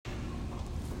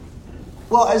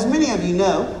Well, as many of you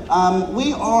know,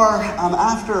 we are,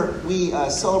 after we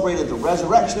celebrated the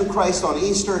resurrection of Christ on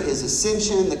Easter, his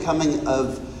ascension, the coming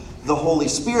of the Holy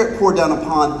Spirit poured down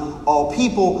upon all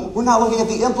people, we're now looking at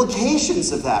the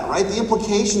implications of that, right? The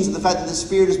implications of the fact that the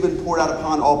Spirit has been poured out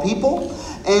upon all people.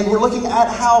 And we're looking at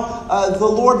how the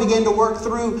Lord began to work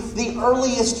through the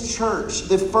earliest church,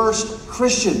 the first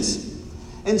Christians.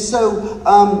 And so,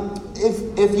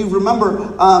 if you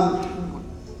remember,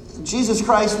 Jesus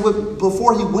Christ,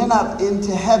 before he went up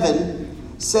into heaven,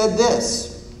 said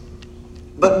this: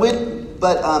 But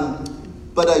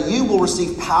you will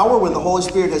receive power when the Holy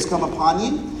Spirit has come upon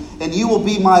you, and you will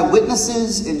be my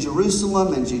witnesses in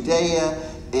Jerusalem and Judea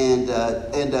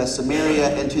and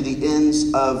Samaria and to the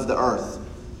ends of the earth.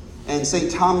 And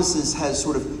St. Thomas has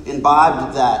sort of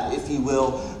imbibed that, if you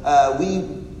will.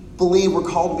 We believe we're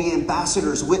called to be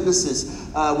ambassadors, witnesses,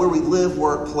 where we live,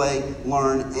 work, play,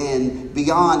 learn, and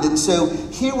beyond. And so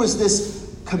here was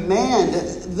this command,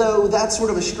 though that's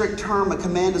sort of a strict term. A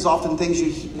command is often things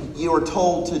you are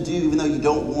told to do, even though you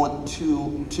don't want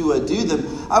to do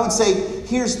them. I would say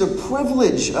here's the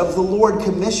privilege of the Lord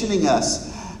commissioning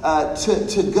us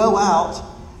to go out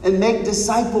and make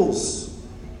disciples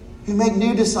who make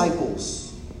new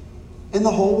disciples in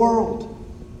the whole world.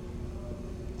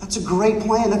 That's a great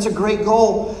plan. That's a great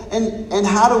goal. And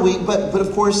how do we, but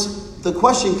of course the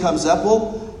question comes up,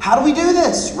 well, how do we do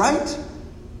this, right?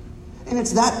 And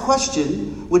it's that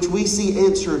question which we see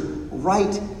answered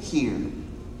right here.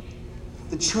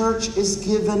 The church is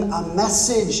given a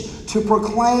message to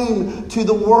proclaim to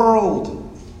the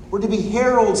world. We're to be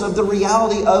heralds of the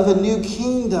reality of a new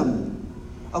kingdom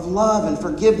of love and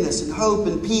forgiveness and hope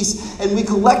and peace. And we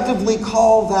collectively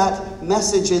call that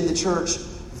message in the church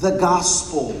the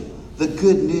gospel, the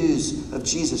good news of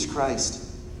Jesus Christ.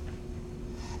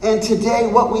 And today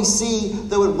what we see,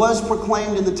 though it was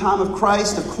proclaimed in the time of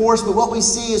Christ, of course, but what we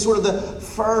see is sort of the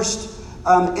first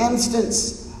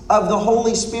instance of the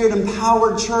Holy Spirit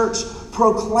empowered church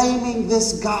proclaiming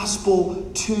this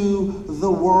gospel to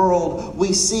the world.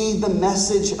 We see the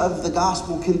message of the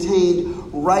gospel contained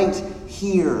right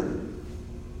here.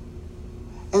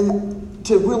 And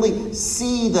to really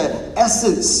see the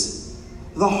essence,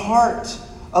 the heart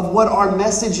of what our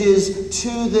message is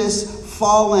to this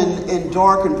fallen and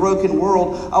dark and broken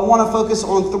world, I want to focus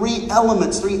on three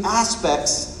elements, three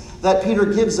aspects that Peter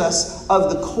gives us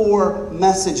of the core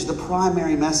message, the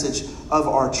primary message of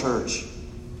our church.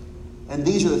 And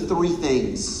these are the three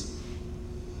things.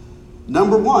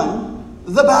 Number one,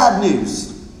 the bad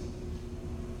news.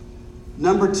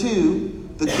 Number two,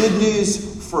 the good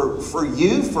news for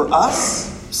you, for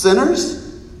us, sinners.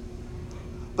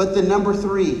 But then number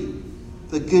three,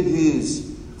 the good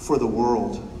news for the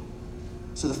world.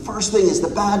 So the first thing is the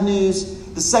bad news.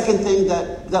 The second thing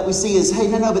that we see is,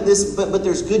 hey, but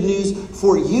there's good news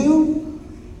for you,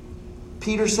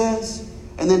 Peter says.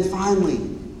 And then finally,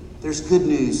 there's good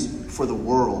news for the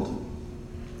world.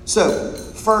 So,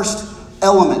 first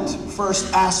element,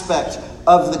 first aspect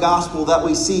of the gospel that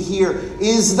we see here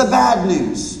is the bad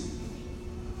news.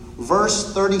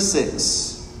 Verse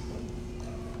 36.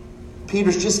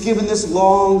 Peter's just given this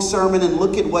long sermon, and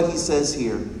look at what he says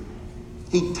here.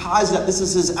 He ties it up. This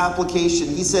is his application.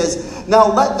 He says,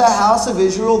 "Now let the house of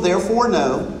Israel therefore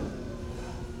know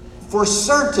for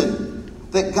certain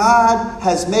that God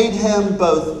has made him,"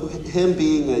 both him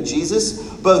being Jesus,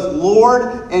 "both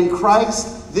Lord and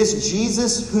Christ, this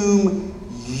Jesus whom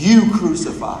you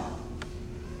crucified."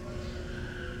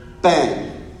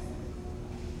 Bang.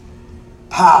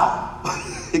 Pow.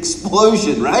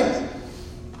 Explosion, right?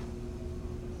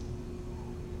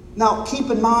 Now, keep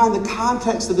in mind the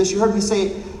context of this. You heard me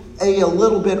say a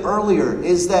little bit earlier,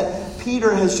 is that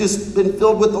Peter has just been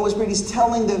filled with the Holy Spirit. He's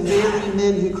telling the very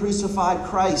men who crucified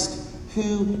Christ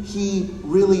who he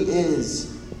really is.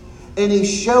 And he's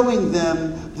showing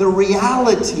them the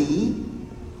reality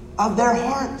of their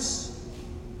hearts.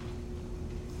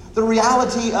 The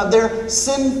reality of their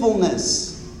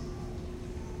sinfulness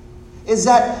is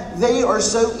that they are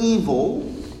so evil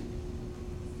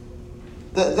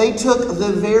that they took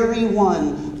the very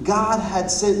one God had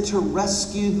sent to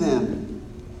rescue them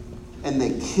and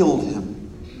they killed him.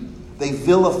 They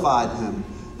vilified him.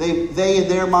 They in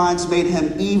their minds made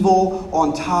him evil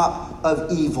on top of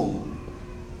evil.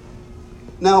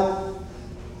 Now,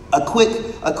 a quick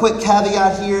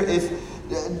caveat here.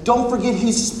 Don't forget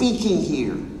who's speaking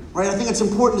here, right? I think it's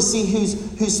important to see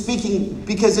who's speaking,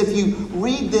 because if you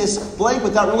read this blank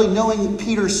without really knowing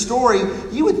Peter's story,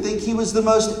 you would think he was the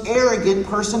most arrogant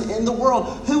person in the world.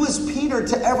 Who is Peter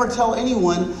to ever tell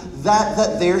anyone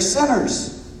that they're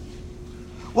sinners?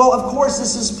 Well, of course,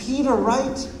 this is Peter,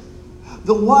 right?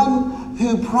 The one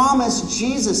who promised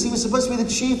Jesus, he was supposed to be the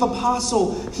chief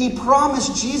apostle. He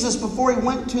promised Jesus before he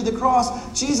went to the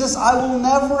cross, Jesus, I will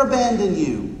never abandon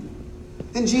you.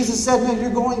 And Jesus said, no,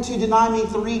 you're going to deny me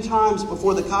 3 times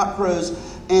before the cock crows.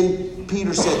 And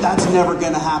Peter said, that's never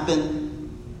going to happen.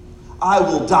 I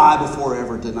will die before I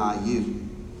ever deny you.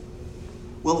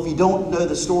 Well, if you don't know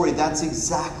the story, that's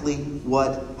exactly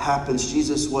what happens.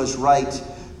 Jesus was right.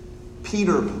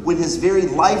 Peter, when his very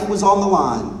life was on the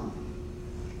line,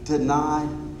 denied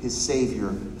his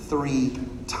Savior 3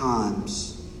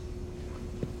 times.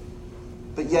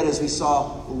 But yet, as we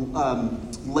saw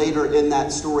later in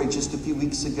that story just a few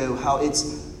weeks ago, how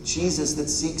it's Jesus that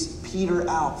seeks Peter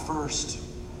out first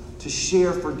to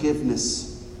share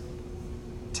forgiveness,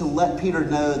 to let Peter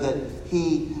know that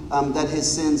that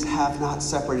his sins have not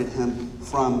separated him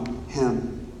from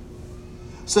him.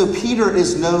 So Peter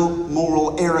is no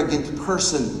moral, arrogant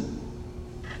person.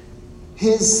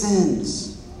 His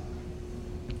sins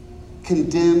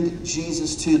condemned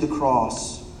Jesus to the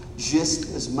cross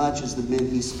just as much as the men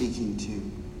he's speaking to.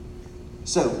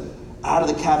 So, out of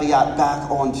the caveat,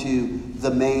 back onto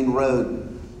the main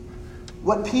road.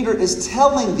 What Peter is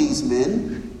telling these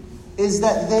men is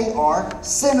that they are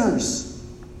sinners.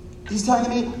 He's telling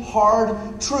me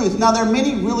hard truth. Now, there are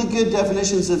many really good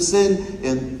definitions of sin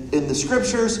in the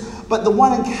scriptures, but the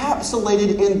one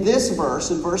encapsulated in this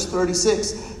verse, in verse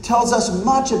 36, tells us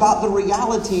much about the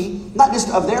reality, not just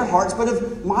of their hearts, but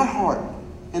of my heart.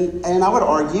 And I would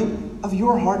argue, of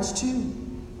your hearts too.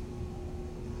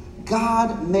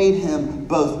 God made him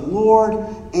both Lord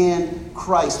and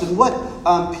Christ. And what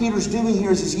Peter's doing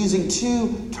here is he's using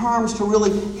 2 terms to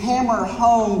really hammer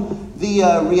home the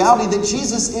reality that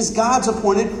Jesus is God's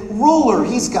appointed ruler.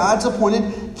 He's God's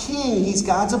appointed king. He's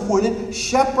God's appointed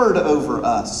shepherd over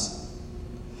us.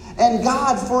 And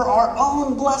God, for our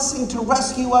own blessing, to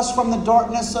rescue us from the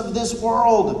darkness of this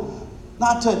world,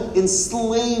 not to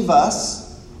enslave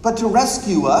us, but to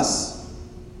rescue us,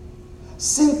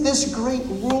 sent this great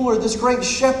ruler, this great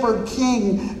shepherd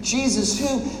king, Jesus,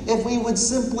 who, if we would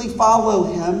simply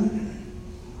follow him,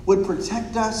 would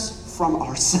protect us from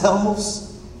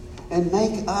ourselves and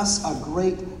make us a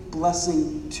great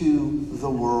blessing to the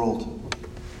world.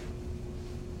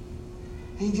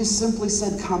 And he just simply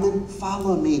said, come and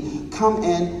follow me. Come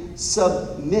and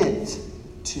submit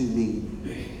to me.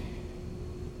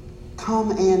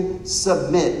 Come and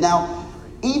submit. Now,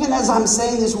 even as I'm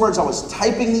saying these words, I was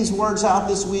typing these words out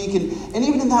this week, and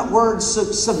even in that word,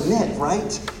 submit,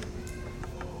 right?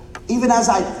 Even as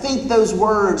I think those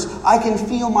words, I can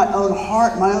feel my own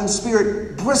heart, my own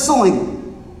spirit bristling.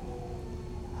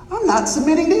 I'm not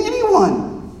submitting to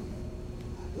anyone.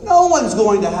 No one's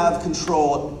going to have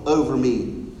control over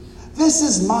me. This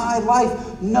is my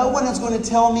life. No one is going to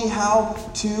tell me how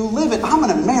to live it. I'm an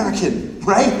American,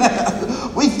 right?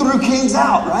 We threw kings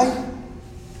out, right?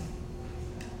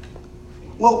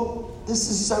 Well, this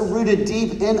is so rooted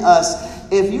deep in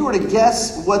us. If you were to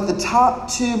guess what the top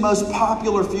 2 most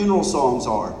popular funeral songs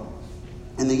are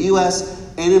in the U.S.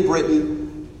 and in Britain,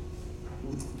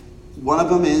 one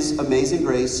of them is Amazing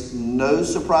Grace. No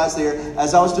surprise there.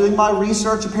 As I was doing my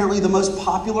research, apparently the most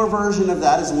popular version of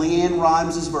that is LeAnn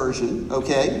Rimes' version.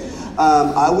 Okay,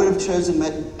 I would have chosen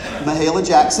Mahalia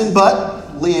Jackson,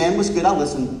 but LeAnn was good. I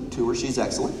listened to her; she's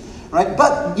excellent, right?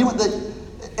 But you know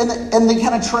and they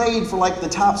kind of trade for like the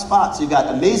top spots. So you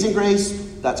got Amazing Grace.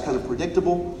 That's kind of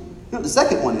predictable. You know, the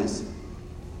second one is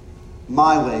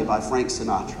My Way by Frank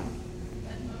Sinatra,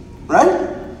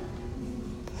 right?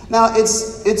 Now,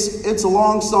 it's a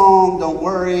long song. Don't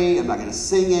worry. I'm not going to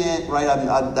sing it, right?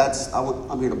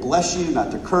 I'm here to bless you,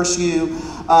 not to curse you.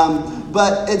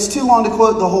 But it's too long to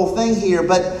quote the whole thing here.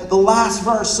 But the last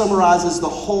verse summarizes the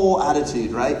whole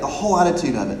attitude, right? The whole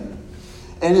attitude of it.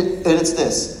 And it's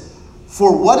this.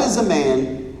 For what is a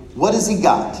man? What has he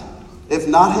got? If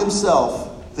not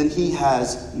himself, then he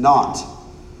has naught.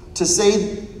 To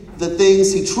say the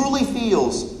things he truly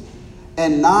feels,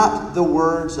 and not the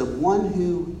words of one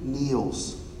who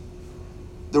kneels.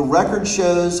 The record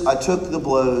shows I took the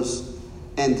blows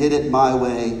and did it my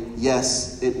way.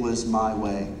 Yes, it was my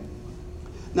way.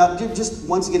 Now, just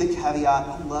once again, a caveat.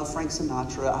 I love Frank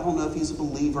Sinatra. I don't know if he's a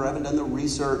believer. I haven't done the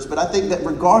research. But I think that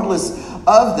regardless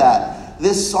of that,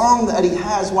 this song that he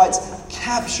has, why it's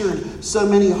captured so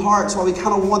many hearts, why we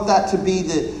kind of want that to be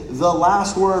the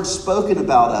last word spoken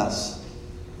about us,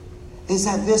 is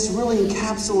that this really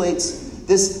encapsulates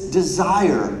this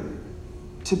desire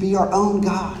to be our own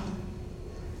God,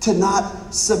 to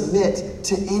not submit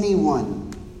to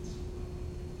anyone.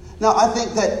 Now, I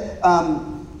think that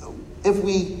if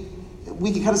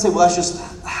we can kind of say, well, that's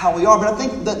just how we are, but I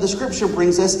think that the scripture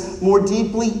brings us more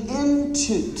deeply into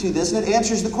submit to this, and it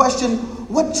answers the question,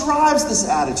 what drives this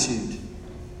attitude?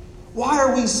 Why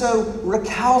are we so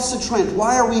recalcitrant?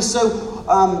 Why are we so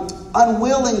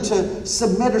unwilling to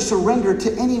submit or surrender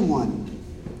to anyone,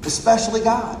 especially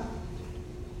God?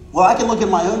 Well, I can look at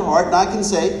my own heart and I can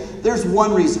say there's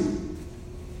one reason.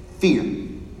 Fear.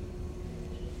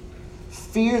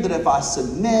 Fear that if I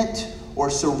submit or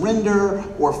surrender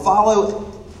or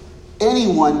follow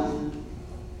anyone,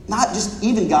 not just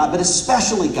even God, but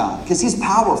especially God, because He's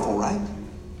powerful, right?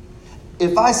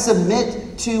 If I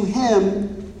submit to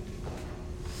Him,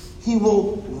 He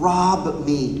will rob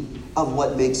me of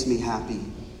what makes me happy.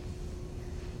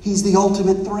 He's the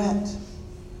ultimate threat.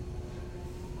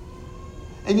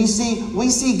 And you see, we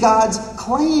see God's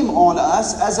claim on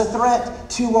us as a threat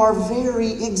to our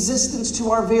very existence,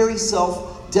 to our very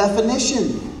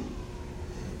self-definition.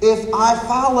 If I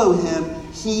follow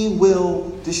Him, He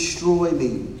will destroy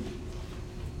me.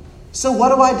 So what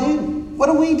do I do? What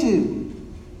do?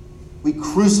 We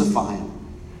crucify Him.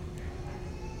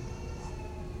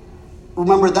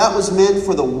 Remember, that was meant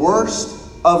for the worst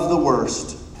of the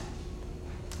worst.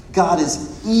 God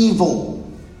is evil.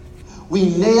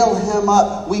 We nail Him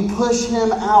up. We push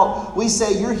Him out. We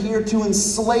say, you're here to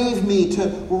enslave me, to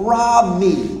rob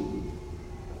me,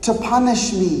 to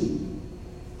punish me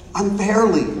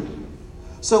unfairly.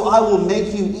 So I will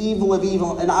make you evil of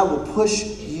evil, and I will push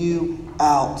you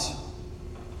out.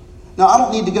 Now, I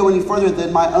don't need to go any further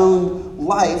than my own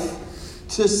life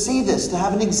to see this, to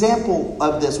have an example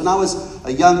of this. When I was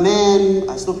a young man,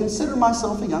 I still consider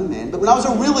myself a young man, but when I was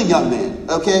a really young man,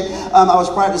 I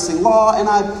was practicing law, and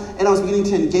I was beginning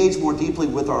to engage more deeply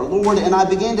with our Lord, and I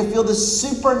began to feel this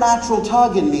supernatural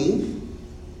tug in me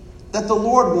that the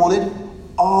Lord wanted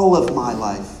all of my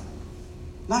life.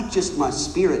 Not just my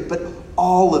spirit, but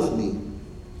all of me.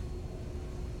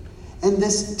 And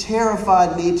this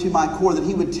terrified me to my core, that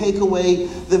He would take away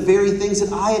the very things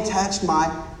that I attached my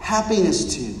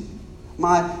happiness to,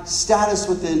 my status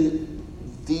within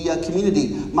the community,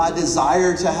 my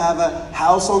desire to have a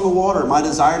house on the water, my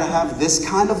desire to have this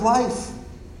kind of life.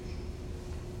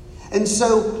 And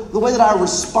so the way that I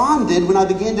responded when I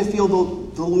began to feel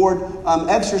the Lord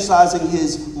exercising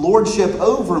His lordship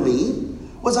over me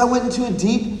was I went into a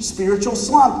deep spiritual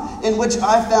slump in which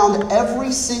I found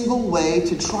every single way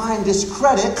to try and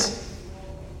discredit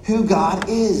who God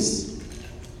is.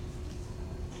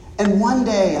 And one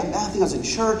day, I think I was in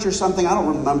church or something, I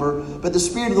don't remember, but the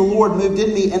Spirit of the Lord moved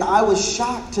in me, and I was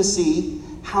shocked to see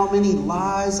how many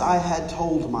lies I had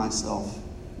told myself.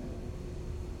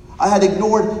 I had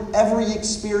ignored every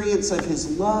experience of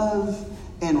His love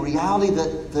and reality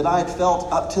that I had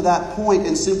felt up to that point,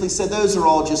 and simply said, that's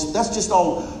just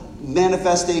all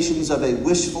manifestations of a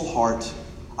wishful heart.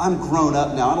 I'm grown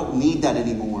up now. I don't need that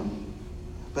anymore.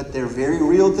 But they're very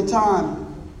real at the time.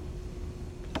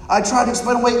 I tried to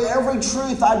explain away every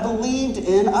truth I believed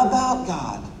in about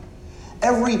God.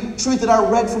 Every truth that I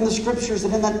read from the Scriptures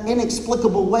that in that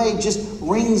inexplicable way just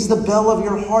rings the bell of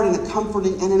your heart in a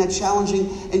comforting and in a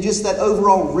challenging and just that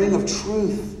overall ring of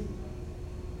truth.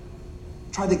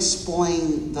 I tried to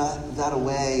explain that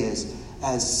away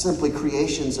as simply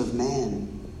creations of man.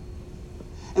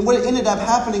 And what ended up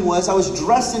happening was I was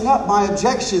dressing up my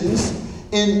objections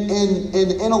in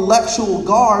intellectual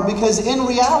garb, because in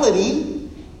reality,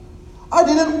 I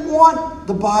didn't want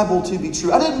the Bible to be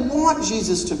true. I didn't want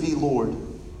Jesus to be Lord.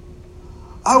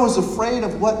 I was afraid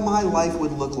of what my life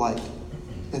would look like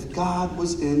if God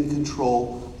was in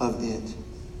control of it.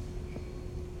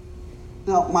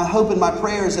 Now, my hope and my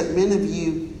prayer is that many of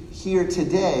you here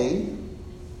today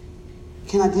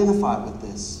can identify with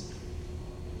this.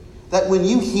 That when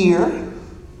you hear,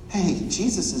 hey,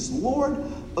 Jesus is Lord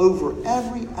over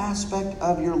every aspect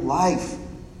of your life,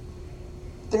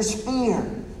 there's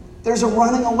fear. There's a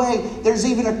running away. There's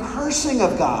even a cursing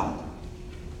of God.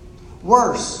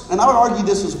 Worse, and I would argue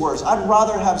this is worse. I'd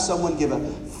rather have someone give a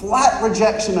flat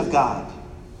rejection of God,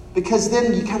 because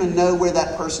then you kind of know where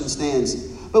that person stands.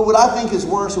 But what I think is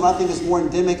worse, what I think is more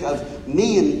endemic of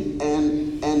me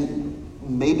and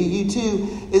maybe you too,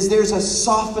 is there's a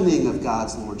softening of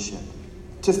God's lordship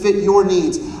to fit your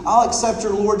needs. I'll accept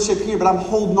your lordship here, but I'm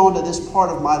holding on to this part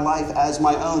of my life as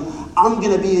my own. I'm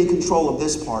going to be in control of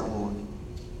this part, Lord.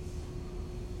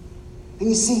 And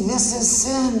you see, this is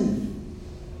sin.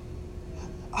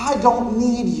 I don't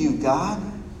need you, God.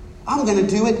 I'm going to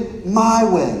do it my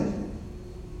way.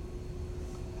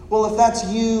 Well, if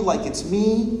that's you, like it's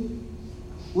me,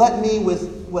 let me,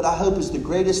 with what I hope is the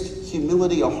greatest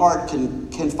humility a heart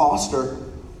can foster,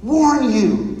 warn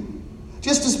you.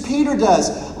 Just as Peter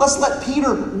does. Let's let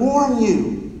Peter warn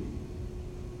you.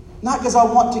 Not because I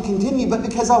want to continue, but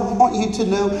because I want you to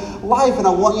know life and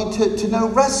I want you to know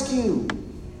rescue.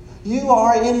 You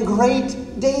are in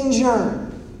great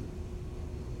danger.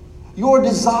 Your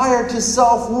desire to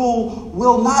self-rule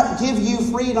will not give you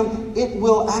freedom. It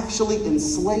will actually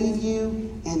enslave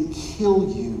you and kill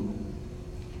you.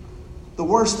 The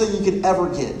worst thing you could ever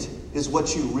get is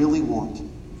what you really want.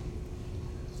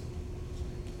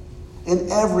 And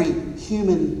every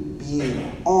human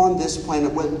being on this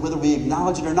planet, whether we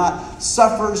acknowledge it or not,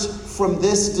 suffers from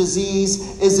this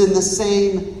disease, is in the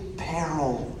same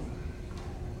peril.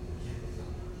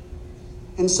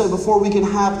 And so before we can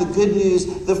have the good news,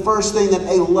 the first thing that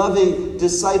a loving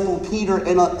disciple Peter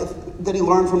that he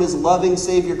learned from his loving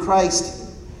Savior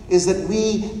Christ is that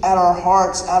we at our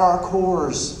hearts, at our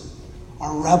cores,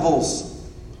 are rebels.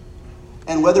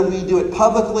 And whether we do it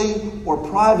publicly or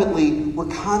privately, we're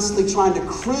constantly trying to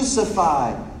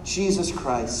crucify Jesus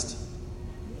Christ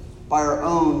by our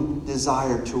own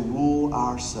desire to rule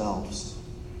ourselves.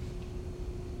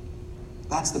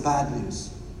 That's the bad news.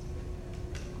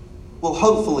 Well,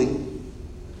 hopefully,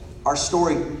 our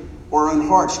story or our own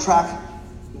hearts track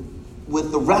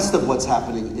with the rest of what's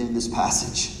happening in this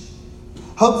passage.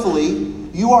 Hopefully,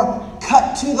 you are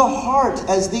cut to the heart,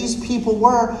 as these people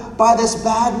were, by this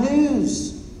bad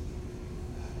news.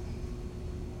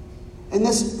 And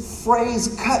this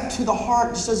phrase, cut to the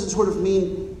heart, just doesn't sort of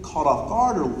mean caught off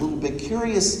guard or a little bit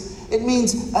curious. It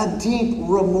means a deep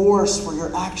remorse for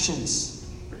your actions,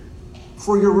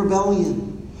 for your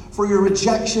rebellion, for your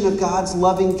rejection of God's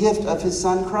loving gift of His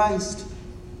Son Christ.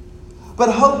 But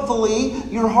hopefully,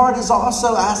 your heart is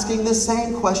also asking the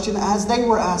same question as they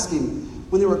were asking.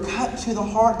 When they were cut to the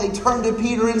heart, they turned to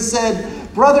Peter and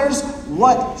said, "Brothers,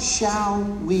 what shall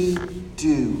we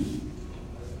do?"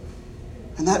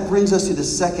 And that brings us to the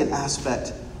second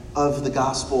aspect of the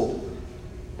gospel.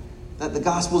 That the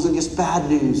gospel isn't just bad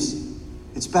news.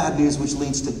 It's bad news which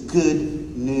leads to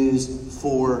good news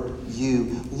for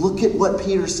you. Look at what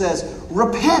Peter says.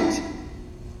 Repent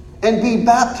and be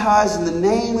baptized in the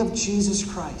name of Jesus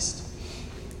Christ.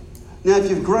 Now,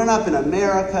 if you've grown up in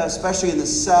America, especially in the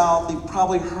South, you've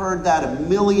probably heard that a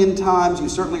million times. You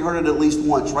certainly heard it at least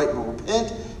once, right?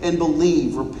 Repent and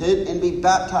believe. Repent and be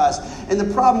baptized. And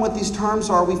the problem with these terms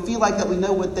are we feel like that we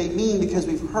know what they mean because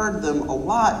we've heard them a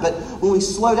lot. But when we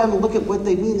slow down and look at what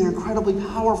they mean, they're incredibly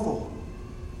powerful.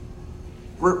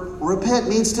 Repent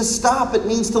means to stop. It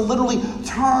means to literally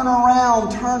turn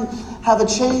around, have a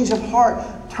change of heart,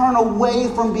 turn away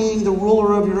from being the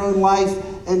ruler of your own life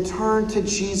and turn to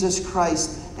Jesus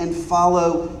Christ and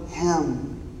follow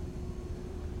Him.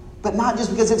 But not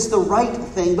just because it's the right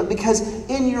thing, but because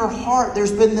in your heart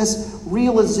there's been this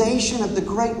realization of the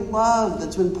great love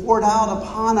that's been poured out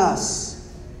upon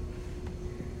us.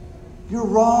 You're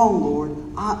wrong, Lord.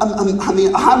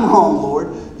 I'm wrong,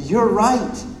 Lord. You're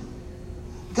right.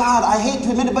 God, I hate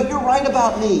to admit it, but you're right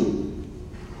about me.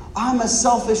 I'm a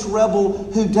selfish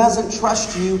rebel who doesn't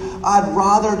trust you. I'd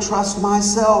rather trust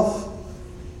myself.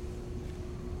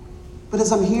 But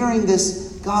as I'm hearing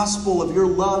this gospel of your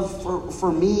love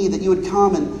for me, that you would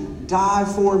come and die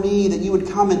for me, that you would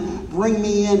come and bring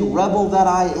me in, rebel that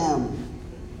I am,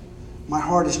 my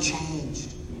heart is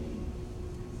changed.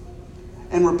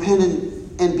 And repent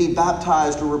and be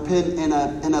baptized, or repent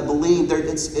and believe.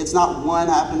 It's not one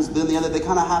happens, then the other. They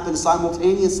kind of happen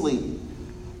simultaneously.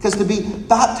 Because to be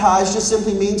baptized just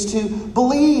simply means to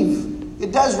believe.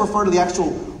 It does refer to the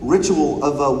actual ritual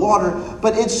of water,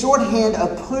 but it's shorthand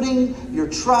of putting your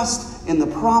trust in the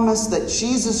promise that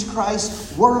Jesus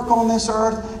Christ's work on this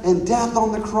earth and death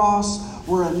on the cross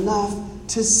were enough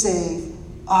to save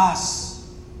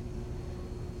us.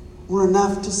 Were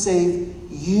enough to save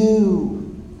you.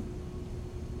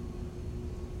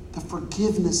 The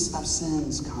forgiveness of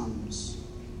sins comes.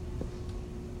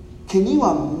 Can you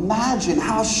imagine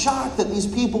how shocked that these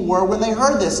people were when they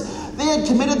heard this? They had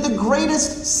committed the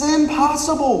greatest sin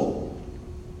possible.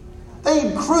 They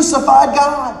had crucified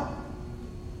God,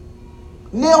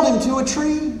 nailed Him to a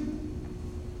tree,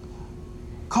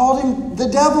 called Him the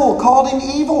devil, called Him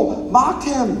evil, mocked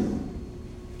Him.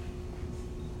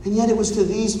 And yet it was to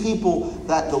these people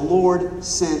that the Lord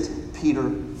sent Peter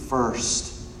first.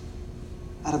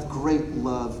 Out of great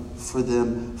love for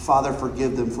them. Father,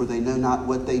 forgive them, for they know not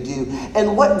what they do.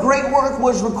 And what great work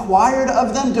was required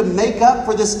of them to make up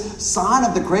for this sign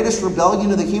of the greatest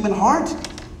rebellion of the human heart?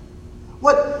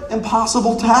 What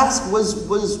impossible task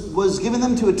was given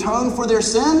them to atone for their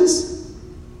sins?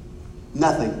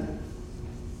 Nothing.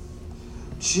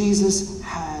 Jesus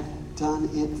had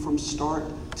done it from start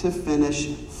to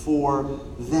finish for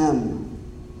them.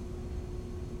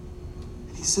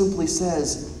 He simply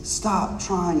says, stop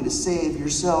trying to save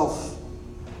yourself.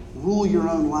 rule your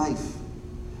own life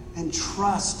and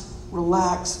trust,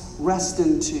 relax, rest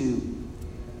into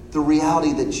the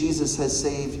reality that Jesus has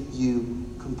saved you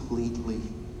completely.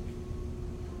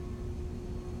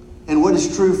 And what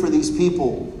is true for these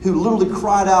people who literally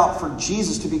cried out for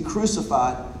Jesus to be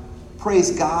crucified,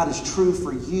 praise God, is true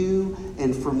for you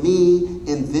and for me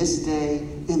in this day,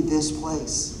 in this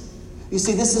place. You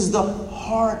see, this is the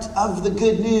heart of the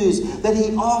good news, that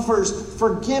he offers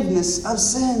forgiveness of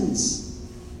sins.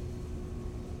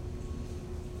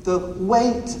 The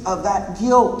weight of that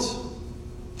guilt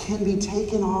can be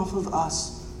taken off of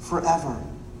us forever.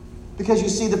 Because you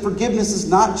see, the forgiveness is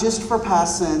not just for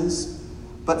past sins,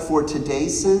 but for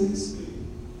today's sins,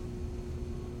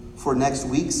 for next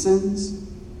week's sins,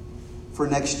 for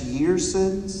next year's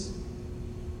sins,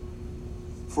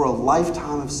 for a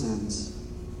lifetime of sins.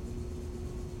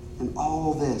 And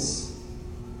all this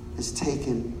is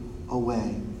taken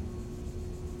away.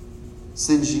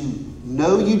 Sins you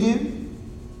know you do,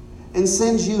 and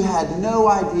sins you had no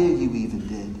idea you even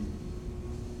did.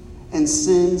 And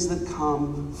sins that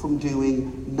come from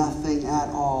doing nothing at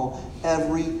all.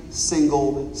 Every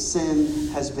single sin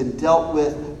has been dealt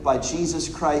with by Jesus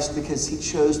Christ because he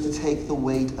chose to take the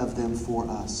weight of them for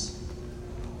us.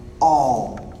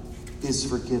 All is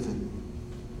forgiven.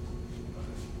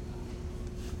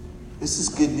 This is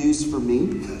good news for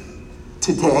me.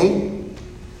 Today,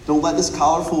 don't let this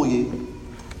collar fool you.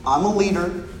 I'm a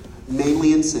leader,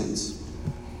 mainly in sins.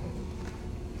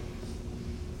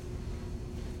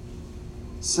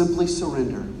 Simply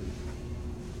surrender.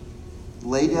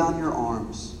 Lay down your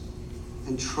arms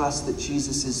and trust that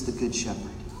Jesus is the Good Shepherd.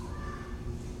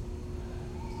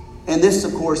 And this,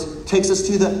 of course, takes us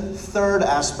to the third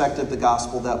aspect of the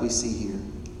gospel that we see here.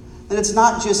 That it's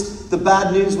not just the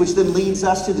bad news which then leads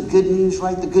us to the good news,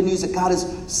 right? The good news that God has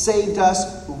saved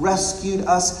us, rescued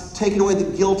us, taken away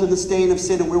the guilt and the stain of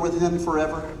sin, and we're with him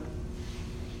forever.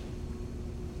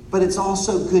 But it's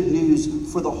also good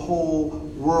news for the whole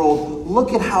world.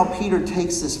 Look at how Peter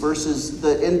takes this verses,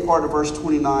 the end part of verse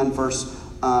 29,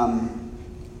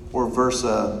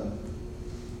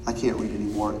 I can't read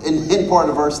anymore. End part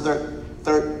of verse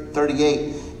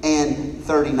 38 and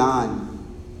 39.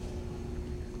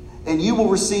 And you will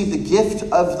receive the gift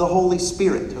of the Holy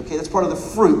Spirit. Okay, that's part of the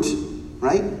fruit,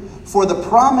 right? For the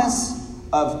promise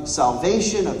of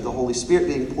salvation, of the Holy Spirit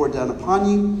being poured down upon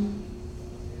you,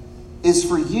 is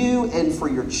for you and for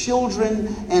your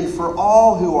children and for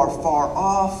all who are far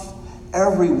off,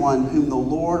 everyone whom the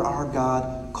Lord our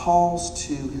God calls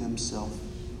to himself.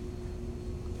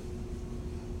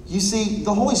 You see,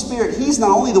 the Holy Spirit, he's not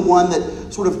only the one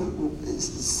that sort of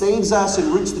saves us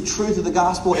and roots the truth of the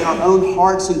gospel in our own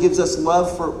hearts and gives us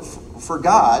love for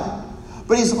God,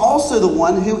 but he's also the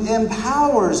one who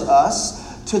empowers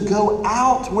us to go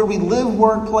out where we live,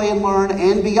 work, play, and learn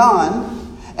and beyond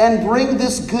and bring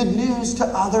this good news to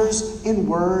others in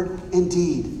word and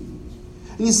deed.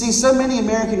 And you see, so many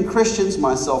American Christians,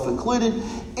 myself included,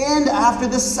 end after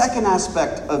the second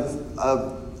aspect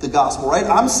of the gospel, right?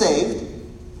 I'm saved.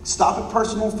 Stop at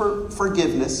personal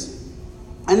forgiveness.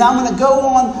 And now I'm going to go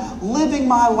on living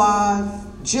my life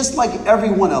just like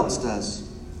everyone else does.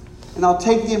 And I'll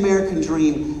take the American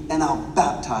dream and I'll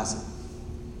baptize it.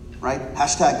 Right?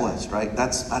 #blessed, right?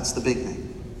 That's the big thing.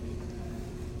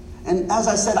 And as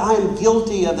I said, I am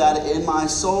guilty of that in my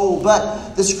soul.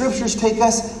 But the scriptures take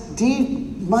us deep,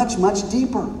 much, much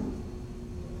deeper.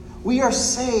 We are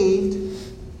saved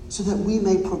so that we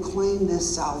may proclaim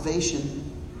this salvation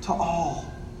to all.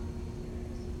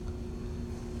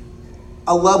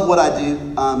 I love what I do,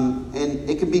 and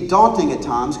it can be daunting at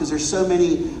times because there's so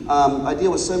many, I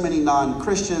deal with so many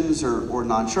non-Christians or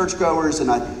non-churchgoers, and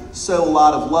I sow a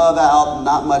lot of love out, and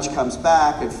not much comes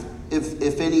back,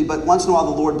 if any, but once in a while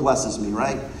the Lord blesses me,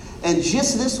 right? And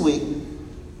just this week,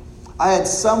 I had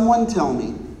someone tell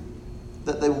me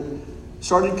that they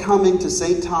started coming to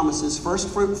St. Thomas's first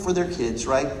for their kids,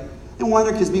 right? They wanted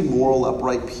their kids to be moral,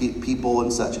 upright people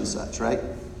and such, right?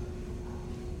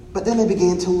 But then they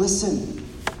began to listen.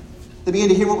 They began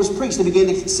to hear what was preached. They began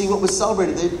to see what was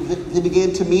celebrated. They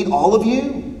began to meet all of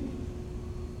you.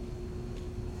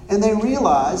 And they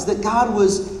realized that God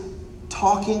was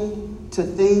talking to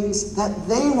things that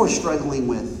they were struggling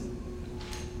with.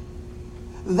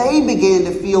 They began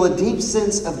to feel a deep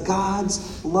sense of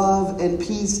God's love and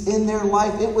peace in their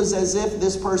life. It was as if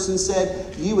this person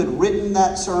said, you had written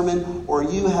that sermon or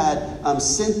you had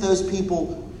sent those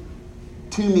people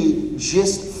to me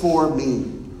just for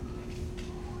me.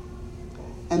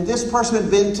 And this person had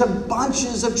been to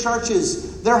bunches of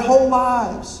churches their whole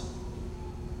lives,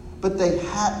 but they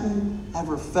hadn't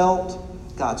ever felt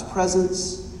God's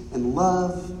presence and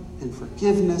love and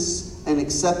forgiveness and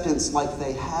acceptance like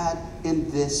they had in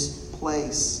this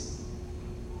place.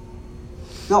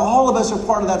 Now, all of us are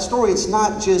part of that story. It's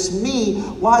not just me.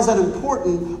 Why is that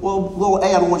important? Well,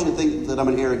 A, I don't want you to think that I'm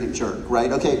an arrogant jerk,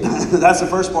 right? Okay, that's the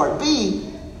first part.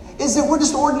 B, is that we're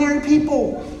just ordinary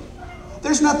people.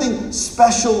 There's nothing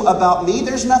special about me.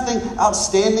 There's nothing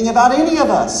outstanding about any of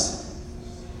us,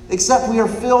 except we are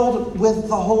filled with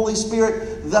the Holy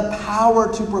Spirit, the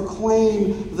power to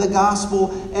proclaim the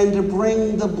gospel and to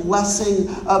bring the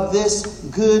blessing of this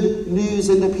good news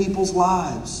into people's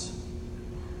lives.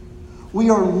 We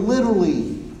are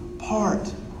literally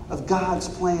part of God's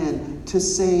plan to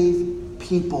save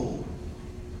people.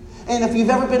 And if you've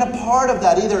ever been a part of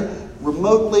that, either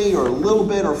remotely or a little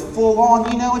bit or full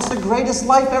on, you know it's the greatest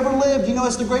life ever lived. You know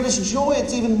it's the greatest joy.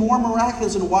 It's even more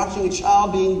miraculous than watching a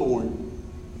child being born,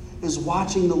 is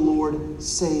watching the Lord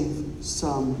save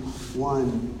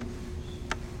someone.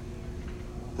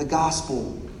 The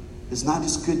gospel is not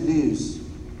just good news.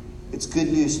 It's good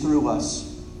news through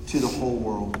us to the whole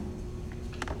world.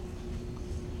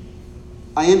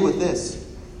 I end with this.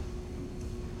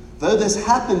 Though this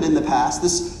happened in the past,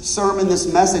 this sermon,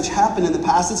 this message happened in the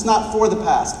past, it's not for the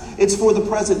past. It's for the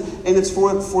present, and it's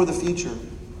for the future.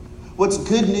 What's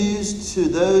good news to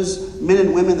those men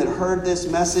and women that heard this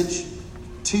message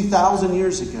 2,000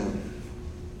 years ago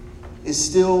is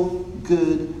still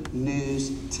good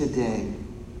news today.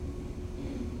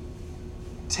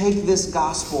 Take this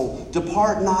gospel.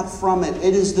 Depart not from it.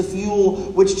 It is the fuel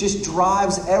which just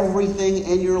drives everything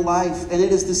in your life. And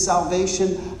it is the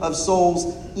salvation of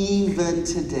souls even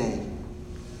today.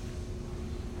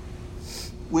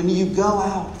 When you go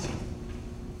out,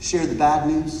 share the bad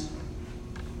news,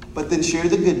 but then share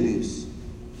the good news.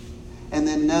 And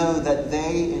then know that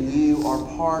they and you are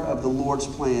part of the Lord's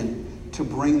plan to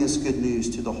bring this good news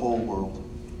to the whole world.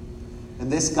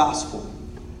 And this gospel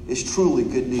is truly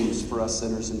good news for us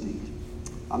sinners indeed.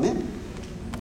 Amen.